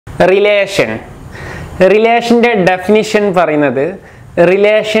Relation. Relation definition പറയുന്നത്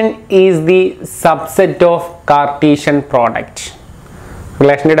relation is the subset of Cartesian product.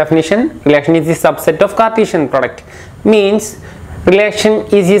 Relation definition, relation is the subset of Cartesian product. Means relation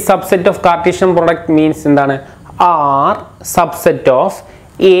is the subset of Cartesian product means എന്താണ് R subset of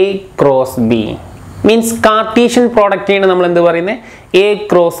A cross B. Means Cartesian product ആണ് നമ്മൾ എന്ത് പറയുന്നത് A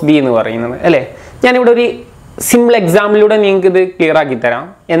cross B എന്ന് പറയുന്നത് അല്ലേ. ഞാൻ ഇവിടെ ഒരു simple example നിങ്ങൾക്ക് ഇത് ക്ലിയർ ആക്കി തരാം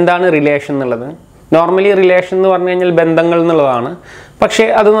എന്താണ് റിലേഷൻ എന്നുള്ളത്. നോർമലി റിലേഷൻ എന്ന് പറഞ്ഞു കഴിഞ്ഞാൽ ബന്ധങ്ങൾ എന്നുള്ളതാണ്. പക്ഷേ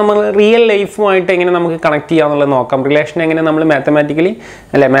അത് നമ്മൾ റിയൽ ലൈഫുമായിട്ട് എങ്ങനെ നമുക്ക് കണക്ട് ചെയ്യാമെന്നുള്ളത് നോക്കാം. റിലേഷൻ എങ്ങനെ നമ്മൾ മാത്തമാറ്റിക്കലി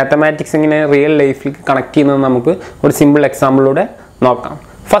അല്ലെ മാത്തമാറ്റിക്സ് എങ്ങനെ റിയൽ ലൈഫിൽ കണക്ട് ചെയ്യുന്നത് നമുക്ക് ഒരു സിമ്പിൾ എക്സാമ്പിളിലൂടെ നോക്കാം.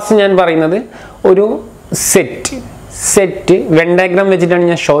 ഫസ്റ്റ് ഞാൻ പറയുന്നത് ഒരു സെറ്റ് വെൻ ഡയഗ്രാം വെച്ചിട്ടാണ്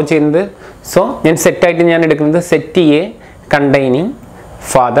ഞാൻ ഷോ ചെയ്യുന്നത്. സോ ഞാൻ സെറ്റായിട്ട് ഞാൻ എടുക്കുന്നത് set A containing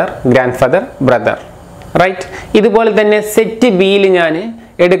father grand father brother right. ഇതുപോലെ തന്നെ സെറ്റ് ബിയിൽ ഞാൻ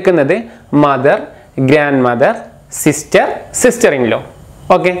എടുക്കുന്നത് mother grand mother sister in law.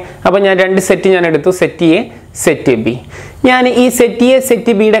 Okay, അപ്പോൾ ഞാൻ രണ്ട് സെറ്റ് ഞാൻ എടുത്തു, സെറ്റ് എ സെറ്റ് ബി. ഞാൻ ഈ സെറ്റ് എ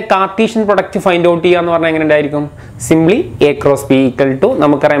സെറ്റ് ബിയുടെ കാർട്ടീഷ്യൻ പ്രൊഡക്റ്റ് ഫൈൻഡ് ഔട്ട് ചെയ്യുക എന്ന് പറഞ്ഞാൽ എങ്ങനെ ഉണ്ടായിരിക്കും? Simply A cross B equal to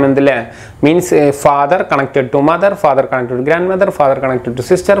നമുക്കറിയാം എന്തല്ലേ means father connected to mother, father connected to grant mother, father connected to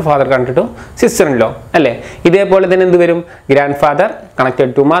sister, father connected to sister in law അല്ലേ. ഇതേപോലെ തന്നെ എന്ത് വരും? Grand father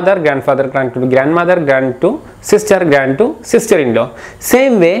connected to mother, grand father connected to grant mother, grand to sister, grand to sister in law.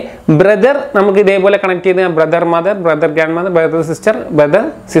 Same way brother നമുക്ക് ഇതേപോലെ connect ചെയ്ത് brother mother, brother grand mother, brother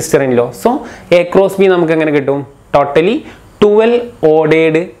sister in law. So A cross B നമുക്ക് എങ്ങനെ കിട്ടും? Totally 12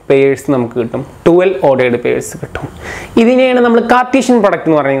 ordered pairs നമുക്ക് കിട്ടും. 12 ordered pairs കിട്ടും. ഇതിനെയാണ് നമ്മൾ കാർട്ടീഷ്യൻ പ്രൊഡക്റ്റ്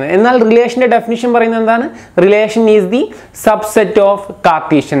എന്ന് പറയുന്നത്. എന്നാൽ റിലേഷൻ്റെ ഡെഫിനിഷൻ പറയുന്നത് എന്താണ്? Relation is the subset of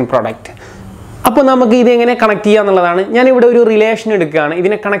Cartesian product. അപ്പോൾ നമുക്ക് ഇതെങ്ങനെ കണക്ട് ചെയ്യുക എന്നുള്ളതാണ്. ഞാനിവിടെ ഒരു റിലേഷൻ എടുക്കുകയാണ്.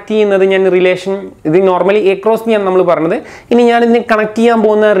 ഇതിനെ കണക്ട് ചെയ്യുന്നത് ഞാൻ റിലേഷൻ ഇത് നോർമലി എ ക്രോസ് ബി ആണ് നമ്മൾ പറഞ്ഞത്. ഇനി ഞാൻ ഇതിനെ കണക്ട് ചെയ്യാൻ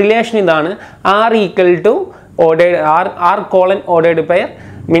പോകുന്ന റിലേഷൻ ഇതാണ്. R equal to ordered R colon ordered pair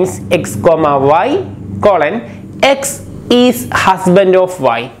means X comma Y colon X is husband of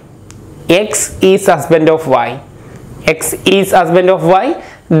Y. X is husband of Y. X is husband of Y.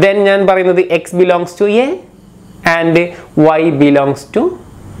 Then ഞാൻ പറയുന്നത് X belongs to A and Y belongs to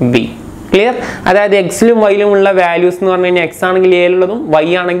B. Clear? അതായത് എക്സിലും വൈയിലും ഉള്ള values എന്ന് പറഞ്ഞു കഴിഞ്ഞാൽ X ആണെങ്കിൽ എയിലുള്ളതും Y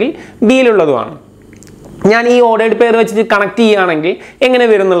ആണെങ്കിൽ ബിയിലുള്ളതുമാണ്. ഞാൻ ഈ ഓർഡേർഡ് പെയർ വെച്ചിട്ട് കണക്ട് ചെയ്യുകയാണെങ്കിൽ എങ്ങനെ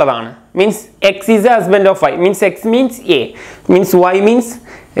വരും എന്നുള്ളതാണ്. Means X is A husband of Y means X means A means Y means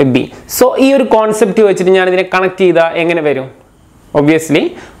B. So ഈ ഒരു കോൺസെപ്റ്റ് വെച്ചിട്ട് ഞാൻ ഇതിനെ കണക്ട് ചെയ്താൽ എങ്ങനെ വരും? Obviously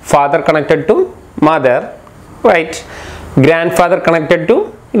father connected to mother right, grand father connected to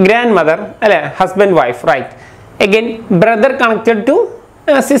grant mother അല്ലെ, husband wife right. Again brother connected to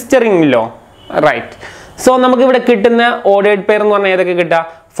sister in law right. So നമുക്ക് ഇവിടെ കിട്ടുന്ന ഓർഡേർഡ് പെയർ എന്ന് പറഞ്ഞാൽ ഏതൊക്കെ കിട്ടുക?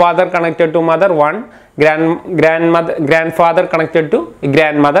 Father connected to mother 1, grand father connected to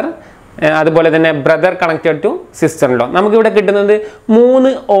grant mother, അതുപോലെ തന്നെ brother connected to sister in law. നമുക്കിവിടെ കിട്ടുന്നത്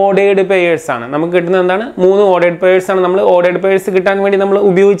 3 ഓർഡേർഡ് പെയേഴ്സ് ആണ്. നമുക്ക് കിട്ടുന്നത് എന്താണ്? 3 ഓർഡേർഡ് പെയേഴ്സ് ആണ്. നമ്മൾ ഓർഡേർഡ് പെയേഴ്സ് കിട്ടാൻ വേണ്ടി നമ്മൾ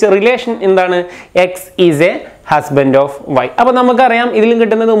ഉപയോഗിച്ച റിലേഷൻ എന്താണ്? X is A husband of Y. അപ്പോൾ നമുക്കറിയാം ഇതിലും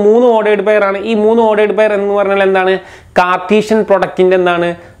കിട്ടുന്നത് 3 ഓർഡേർഡ് പെയർ ആണ്. ഈ 3 ഓർഡേർഡ് പെയർ എന്ന് പറഞ്ഞാൽ എന്താണ്? കാർട്ടീഷ്യൻ പ്രൊഡക്റ്റിന്റെ എന്താണ്?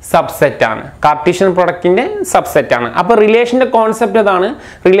 സബ്സെറ്റ് ആണ്. കാർട്ടീഷ്യൻ പ്രൊഡക്റ്റിന്റെ സബ്സെറ്റ് ആണ്. അപ്പോൾ റിലേഷന്റെ കോൺസെപ്റ്റ് അതാണ്.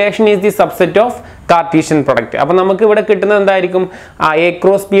 Relation is the subset of Cartesian product. അപ്പോൾ നമുക്ക് ഇവിടെ കിട്ടുന്നത് എന്തായിരിക്കും? എ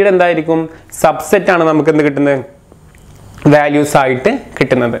ക്രോസ് ബിയുടെ എന്തായിരിക്കും? സബ്സെറ്റ് ആണ് നമുക്ക് എന്ത് കിട്ടുന്നത്? വാല്യൂസ് ആയിട്ട്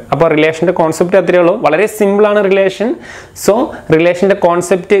കിട്ടുന്നത്. അപ്പോൾ റിലേഷൻ്റെ കോൺസെപ്റ്റ് അത്രയേ ഉള്ളൂ. വളരെ സിമ്പിളാണ് റിലേഷൻ. സോ റിലേഷൻ്റെ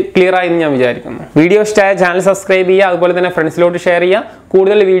കോൺസെപ്റ്റ് ക്ലിയർ ആയി എന്ന് ഞാൻ വിചാരിക്കുന്നു. വീഡിയോ ഇഷ്ടമായ ചാനൽ സബ്സ്ക്രൈബ് ചെയ്യുക, അതുപോലെ തന്നെ ഫ്രണ്ട്സിലോട്ട് ഷെയർ ചെയ്യുക.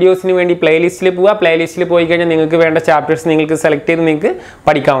 കൂടുതൽ വീഡിയോസിന് വേണ്ടി പ്ലേലിസ്റ്റിൽ പോവുക. പ്ലേലിസ്റ്റിൽ പോയി കഴിഞ്ഞാൽ നിങ്ങൾക്ക് വേണ്ട ചാപ്റ്റേഴ്സ് നിങ്ങൾക്ക് സെലക്ട് ചെയ്ത് നിങ്ങൾക്ക്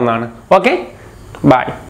പഠിക്കാവുന്നതാണ്. Okay, by.